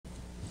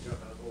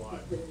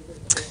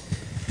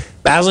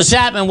Basil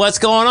Chapman, what's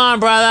going on,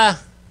 brother?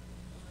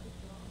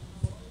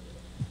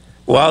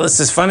 Well, this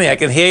is funny. I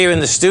can hear you in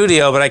the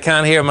studio, but I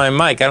can't hear my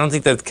mic. I don't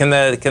think that can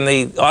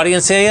the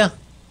audience hear you?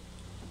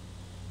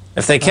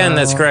 If they can,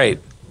 that's great.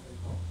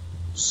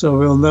 So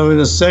we'll know in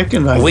a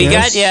second, I guess. We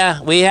got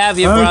you. We have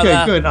you, brother.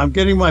 Okay, good. I'm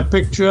getting my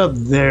picture up.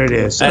 There it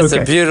is. That's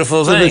a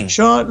beautiful thing.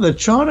 So the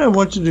chart I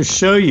wanted to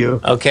show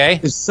you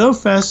is so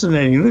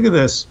fascinating. Look at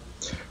this.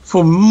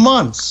 For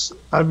months,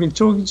 I've been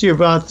talking to you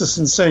about this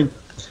and saying,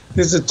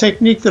 there's a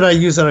technique that I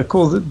use that I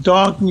call the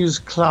dark news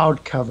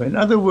cloud cover. In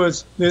other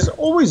words, there's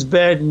always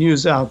bad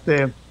news out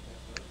there.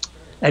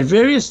 At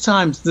various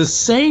times, the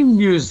same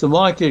news, the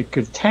market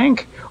could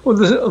tank or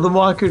the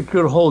market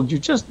could hold.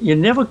 You're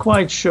never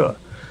quite sure.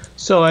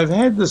 So I've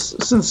had this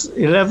since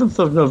 11th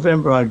of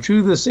November. I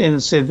drew this in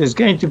and said there's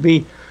going to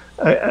be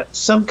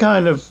some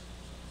kind of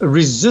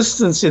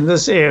resistance in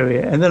this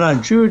area. And then I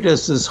drew it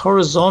as this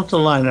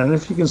horizontal line. I don't know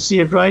if you can see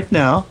it right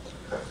now.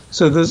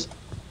 So this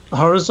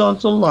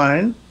horizontal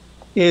line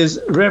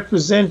is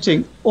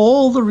representing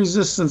all the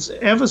resistance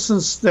ever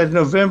since that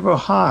November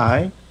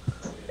high.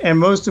 And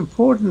most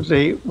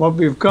importantly, what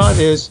we've got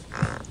is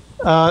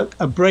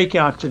a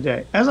breakout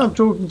today. As I'm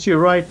talking to you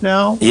right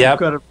now, we've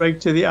got a break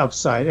to the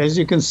upside, as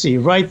you can see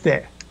right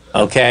there.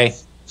 Okay.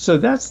 So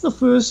that's the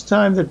first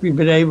time that we've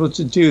been able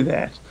to do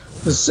that.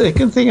 The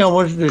second thing I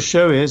wanted to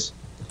show is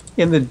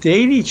in the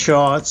daily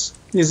charts,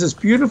 there's this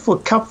beautiful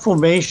cup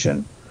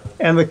formation.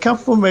 And the cup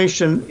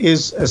formation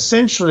is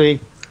essentially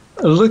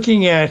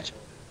looking at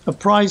a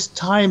price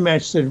time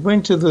match that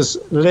went to this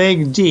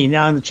leg D.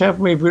 Now, in the chart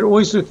wave, we're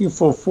always looking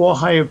for 4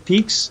 higher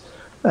peaks.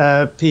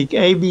 Peak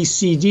A, B,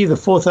 C, D. The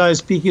 4th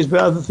highest peak is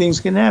where other things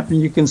can happen.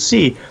 You can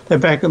see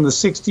that back on the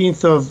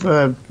 16th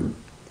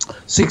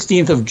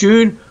of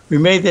June, we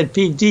made that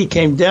peak D,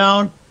 came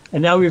down,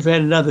 and now we've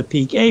had another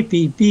peak A,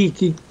 peak B,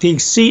 peak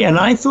C. And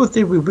I thought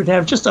that we would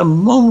have just a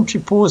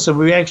momentary pause, so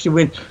we actually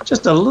went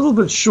just a little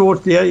bit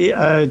short.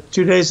 2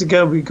 days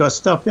ago, we got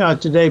stopped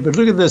out today. But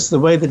look at this, the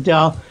way the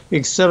Dow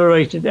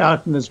accelerated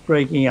out and it's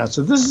breaking out.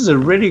 So this is a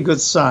really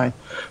good sign.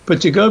 But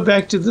to go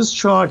back to this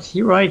chart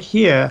right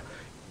here,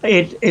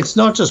 it's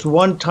not just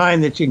one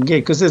time that you can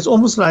get, because it's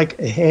almost like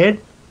a head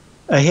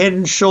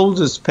and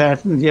shoulders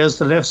pattern. Here's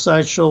the left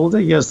side shoulder,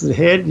 here's the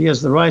head,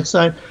 here's the right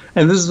side,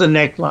 and this is the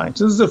neckline.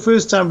 So this is the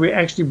first time we're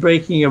actually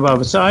breaking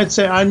above it. So I'd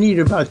say I need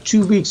about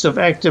 2 weeks of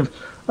active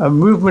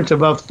movement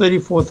above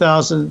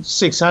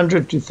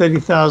 34,600 to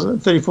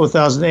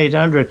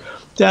 34,800.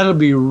 That'll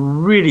be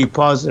really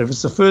positive.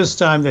 It's the first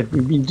time that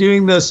we've been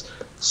doing this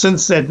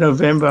since that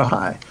November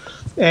high.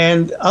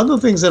 And other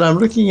things that I'm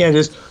looking at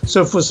is,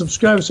 so for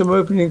subscribers from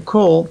opening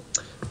call,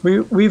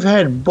 we've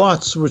had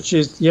bots, which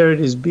is, here it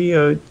is,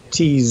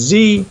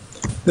 BOTZ.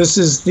 This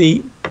is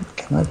the,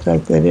 can I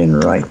type that in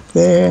right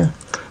there?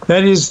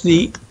 That is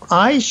the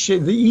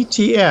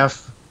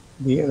ETF,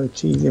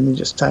 BOT, let me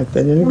just type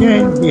that in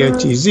again,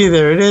 BOTZ,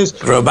 there it is.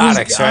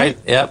 Robotics, right?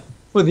 Yep.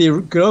 For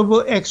the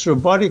Global X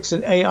Robotics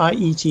and AI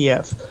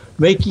ETF,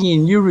 making a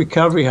new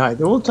recovery high.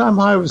 The all-time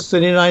high was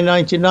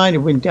 39.99. It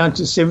went down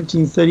to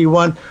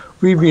 17.31.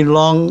 We've been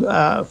long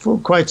for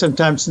quite some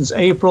time, since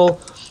April,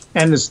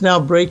 and it's now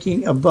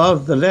breaking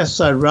above the left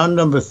side round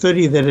number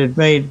 30 that it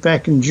made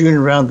back in June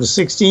around the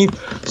 16th.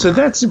 So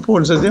that's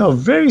important. So there are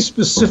very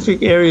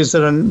specific areas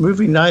that are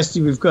moving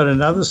nicely. We've got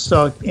another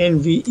stock,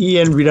 NVE,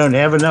 and we don't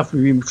have enough.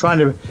 We've been trying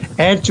to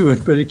add to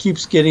it, but it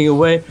keeps getting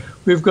away.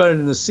 We've got it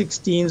in the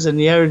 16s, and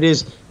here it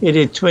is. It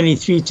hit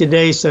 23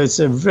 today, so it's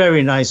a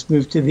very nice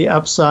move to the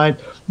upside.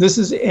 This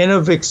is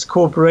Enovix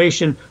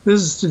Corporation.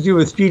 This is to do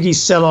with 3D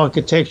cell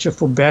architecture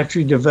for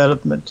battery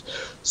development.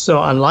 So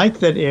I like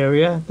that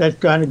area. That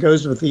kind of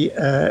goes with the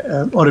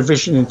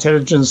artificial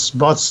intelligence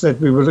bots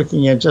that we were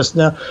looking at just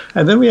now.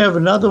 And then we have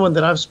another one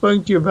that I've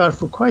spoken to you about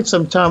for quite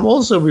some time.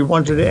 Also, we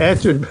wanted to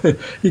add to it, but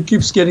it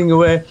keeps getting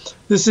away.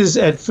 This is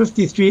at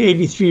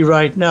 53.83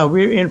 right now.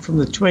 We're in from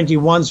the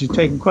 21s. We've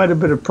taken quite a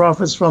bit of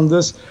profits from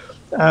this.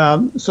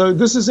 So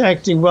this is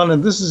acting well,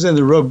 and this is in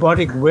the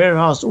robotic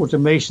warehouse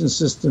automation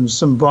system,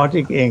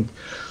 Symbotic Inc.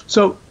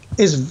 So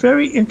it's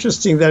very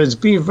interesting that it's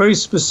being very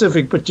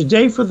specific. But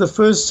today, for the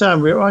first time,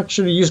 we're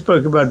actually, you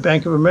spoke about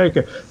Bank of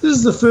America. This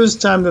is the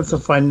first time that the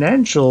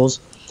financials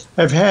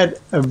have had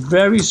a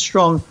very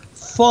strong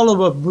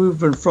follow-up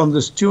movement from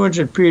this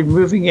 200-period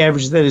moving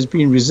average that has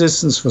been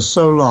resistance for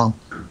so long.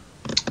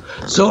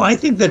 So I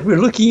think that we're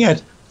looking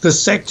at the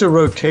sector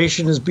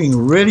rotation as being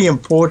really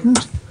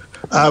important.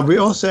 We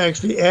also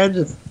actually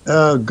added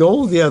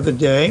gold the other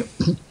day.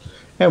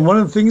 And one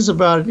of the things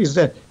about it is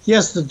that,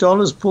 yes, the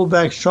dollar's pulled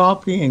back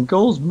sharply and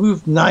gold's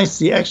moved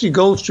nicely. Actually,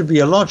 gold should be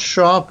a lot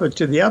sharper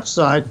to the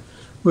upside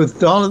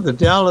with the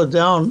dollar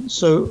down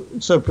so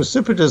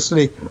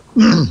precipitously.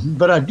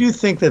 But I do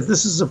think that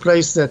this is a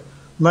place that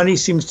money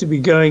seems to be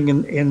going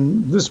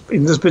in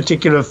this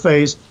particular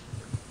phase.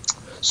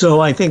 So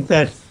I think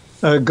that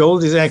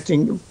gold is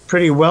acting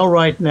pretty well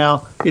right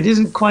now. It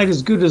isn't quite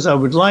as good as I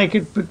would like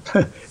it, but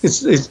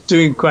it's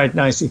doing quite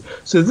nicely.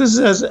 So this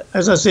is,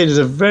 as I said, is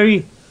a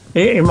very,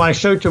 in my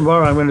show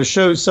tomorrow, I'm going to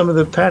show some of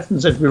the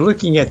patterns that we're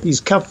looking at, these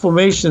cup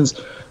formations.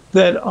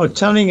 that are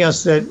telling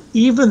us that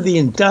even the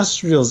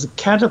industrials, the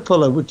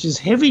Caterpillar, which is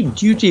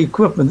heavy-duty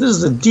equipment, this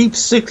is the deep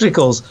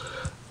cyclicals,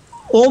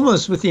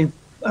 almost within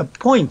a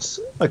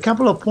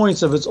couple of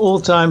points of its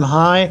all-time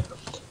high.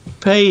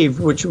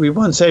 PAVE, which we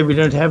once say we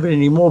don't have it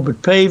anymore,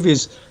 but PAVE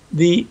is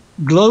the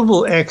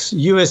Global X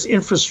U.S.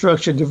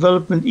 Infrastructure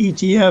Development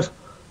ETF,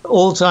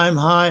 all-time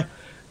high.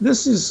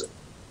 This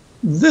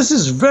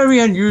is very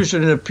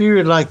unusual in a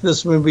period like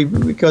this when we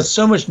got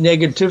so much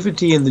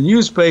negativity in the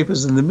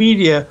newspapers and the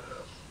media.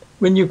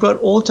 When you've got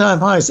all-time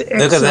highs,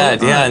 look at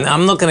that, yeah. And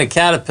I'm looking at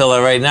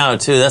Caterpillar right now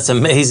too. That's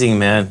amazing,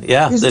 man.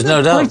 Yeah, there's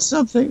no doubt. Quite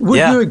something. Would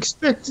you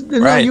expect?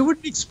 No, you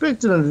wouldn't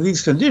expect it under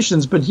these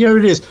conditions. But here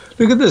it is.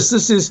 Look at this.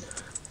 This is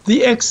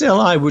the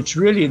XLI, which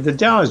really the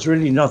Dow is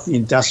really not the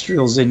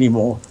industrials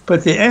anymore.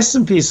 But the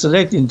S&P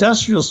Select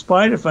Industrial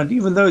Spider Fund,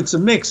 even though it's a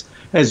mix,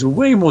 has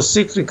way more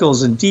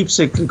cyclicals and deep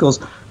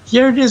cyclicals.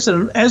 Here it is,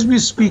 and as we're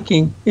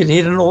speaking, it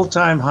hit an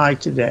all-time high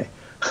today.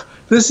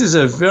 This is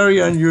a very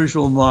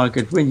unusual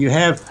market when you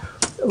have.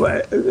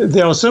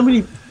 There are so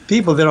many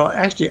people that are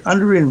actually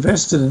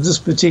underinvested at this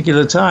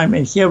particular time,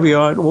 and here we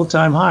are at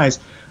all-time highs.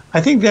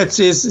 I think that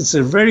says it's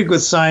a very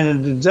good sign,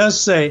 and it does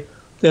say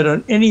that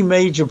on any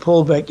major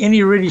pullback,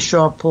 any really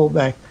sharp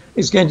pullback,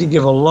 it's going to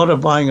give a lot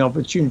of buying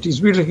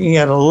opportunities. We're looking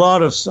at a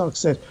lot of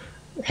stocks that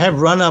have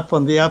run up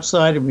on the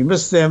upside, and we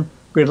miss them.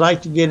 We'd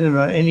like to get in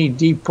on any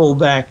deep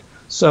pullback.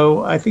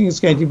 So I think it's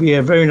going to be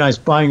a very nice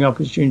buying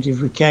opportunity if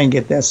we can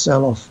get that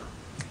sell-off.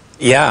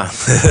 Yeah,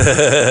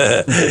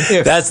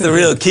 that's the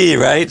real key,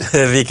 right?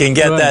 If you can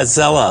get that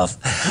sell-off.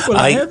 Well,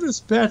 I have this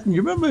pattern.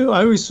 You remember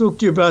I always talked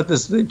to you about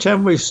this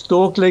Chapman wave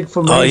stork leg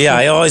formation? Oh, yeah,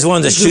 I always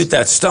wanted to shoot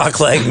that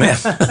stock leg, man.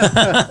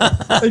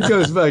 It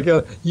goes back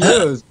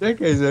years,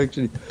 decades,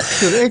 actually.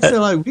 So the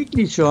XLI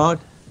weekly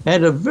chart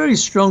had a very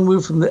strong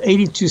move from the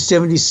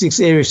 82.76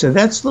 area. So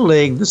that's the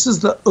leg. This is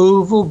the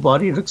oval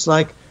body. It looks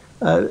like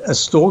a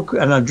stork,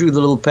 and I drew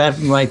the little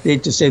pattern right there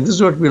to say this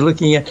is what we're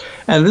looking at,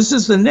 and this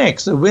is the neck.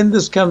 So when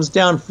this comes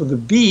down for the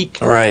beak,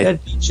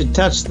 that beak should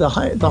touch the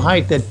height,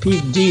 that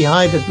peak D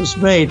high that was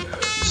made.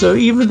 So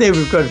even there,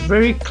 we've got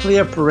very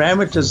clear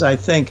parameters, I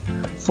think,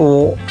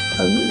 for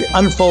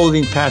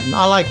unfolding pattern.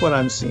 I like what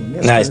I'm seeing.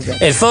 Nice.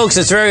 And folks,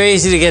 it's very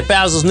easy to get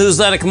Basil's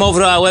newsletter. Come over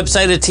to our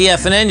website at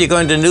TFNN. You're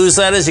going to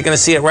newsletters. You're going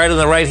to see it right on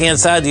the right-hand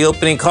side, the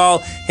opening call.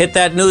 Hit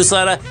that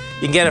newsletter.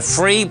 You can get it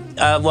free.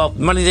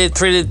 Money day,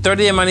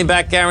 30-day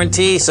money-back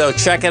guarantee. So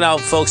check it out,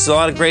 folks. There's a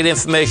lot of great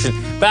information.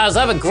 Basil,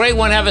 have a great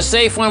one. Have a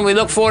safe one. We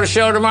look forward to the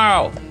show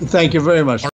tomorrow. Thank you very much.